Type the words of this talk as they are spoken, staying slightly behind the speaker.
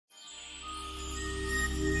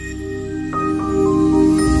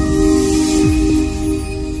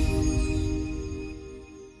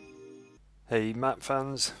Hey map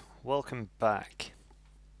fans, welcome back.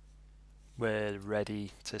 We're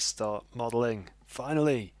ready to start modeling,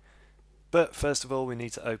 finally! But first of all we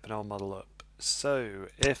need to open our model up. So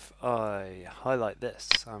if I highlight this,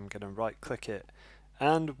 I'm going to right click it,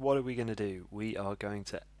 and what are we going to do? We are going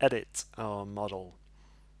to edit our model.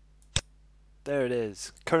 There it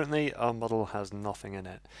is. Currently our model has nothing in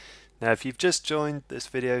it. Now if you've just joined this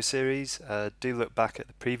video series, do look back at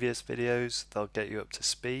the previous videos, they'll get you up to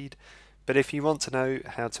speed. But if you want to know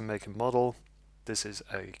how to make a model, this is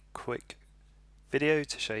a quick video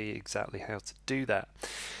to show you exactly how to do that.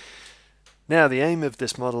 Now the aim of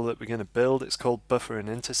this model that we're going to build, it's called Buffer and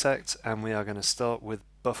Intersect, and we are going to start with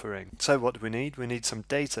buffering. So what do we need? We need some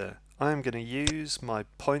data. I'm going to use my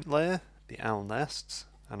point layer, the owl nests,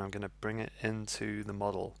 and I'm going to bring it into the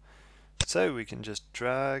model. So we can just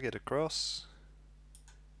drag it across,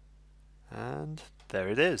 and there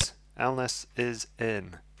it is. Owl nest is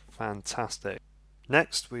in. Fantastic.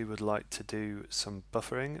 Next we would like to do some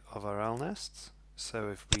buffering of our owl nests. So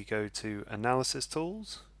if we go to Analysis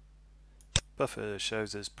Tools, Buffer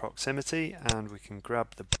shows us proximity, and we can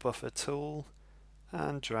grab the Buffer tool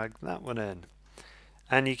and drag that one in.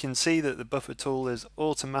 And you can see that the Buffer tool is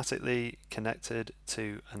automatically connected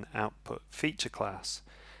to an output feature class.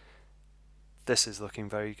 This is looking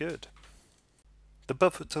very good. The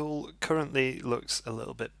buffer tool currently looks a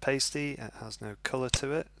little bit pasty, it has no colour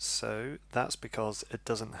to it, so that's because it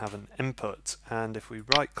doesn't have an input. And if we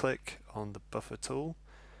right click on the buffer tool,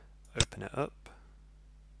 open it up,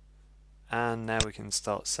 and now we can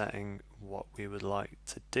start setting what we would like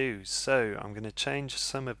to do. So I'm going to change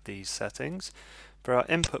some of these settings. For our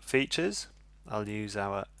input features, I'll use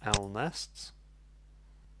our owl nests.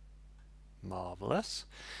 Marvellous.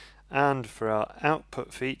 And for our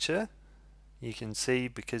output feature, you can see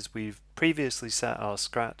because we've previously set our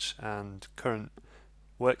scratch and current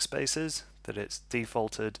workspaces that it's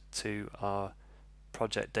defaulted to our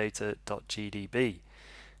project-data.gdb.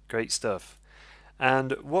 Great stuff.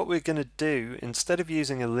 And what we're going to do, instead of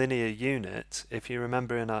using a linear unit, if you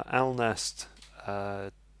remember in our owl nest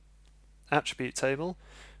attribute table,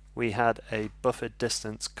 we had a buffer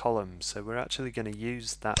distance column. So we're actually going to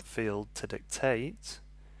use that field to dictate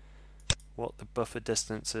what the buffer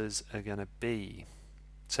distances are going to be.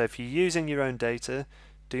 So if you're using your own data,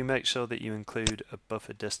 do make sure that you include a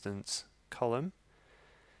buffer distance column.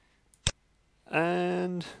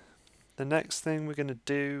 And the next thing we're going to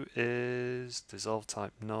do is dissolve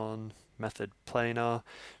type none, method planar.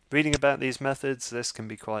 Reading about these methods, this can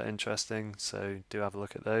be quite interesting, so do have a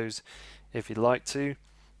look at those if you'd like to.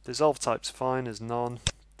 Dissolve type's fine as none.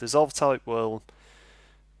 Dissolve type will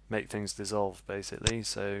make things dissolve basically,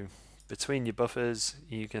 so between your buffers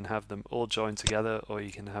you can have them all joined together or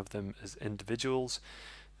you can have them as individuals.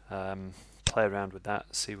 Play around with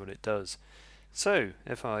that, see what it does. So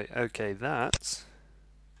if I OK that,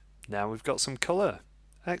 now we've got some colour.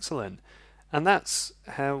 Excellent. And that's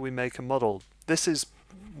how we make a model. This is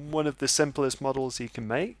one of the simplest models you can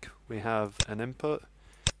make. We have an input,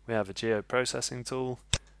 we have a geoprocessing tool,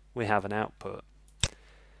 we have an output.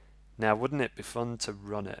 Now wouldn't it be fun to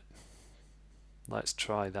run it? Let's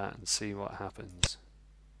try that and see what happens.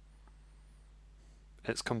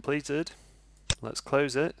 It's completed. Let's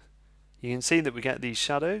close it. You can see that we get these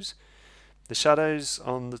shadows. The shadows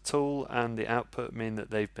on the tool and the output mean that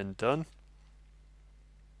they've been done.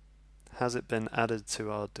 Has it been added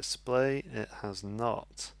to our display? It has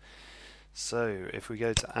not. So if we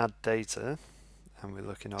go to add data and we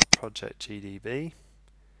look in our project GDB,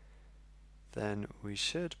 then we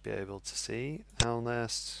should be able to see owl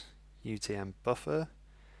nest UTM buffer,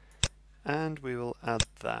 and we will add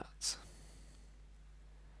that.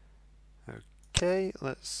 Okay,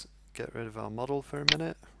 let's get rid of our model for a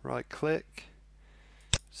minute, right click,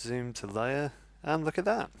 zoom to layer, and look at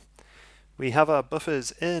that. We have our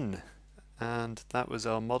buffers in, and that was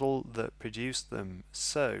our model that produced them.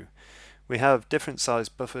 So we have different size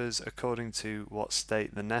buffers according to what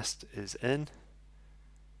state the nest is in.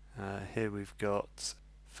 Here we've got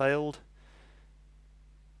failed,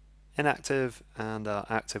 inactive, and our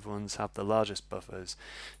active ones have the largest buffers.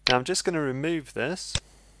 Now I'm just going to remove this.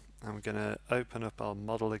 I'm going to open up our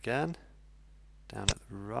model again down at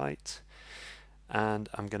the right, and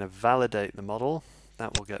I'm going to validate the model.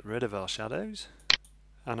 That will get rid of our shadows,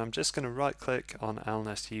 and I'm just going to right click on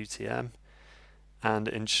OwlNest UTM and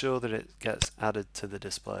ensure that it gets added to the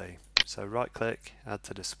display. So right click, add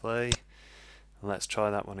to display, and let's try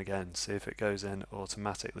that one again, see if it goes in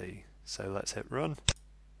automatically. So let's hit run.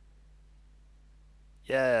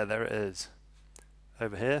 Yeah, there it is.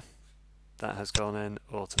 Over here, that has gone in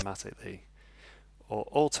automatically. or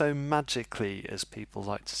auto-magically, as people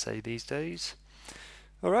like to say these days.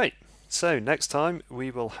 Alright, so next time we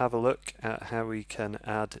will have a look at how we can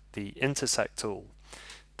add the intersect tool.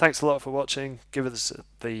 Thanks a lot for watching, give us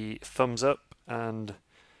the thumbs up and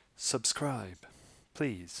subscribe,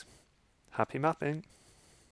 please. Happy mapping!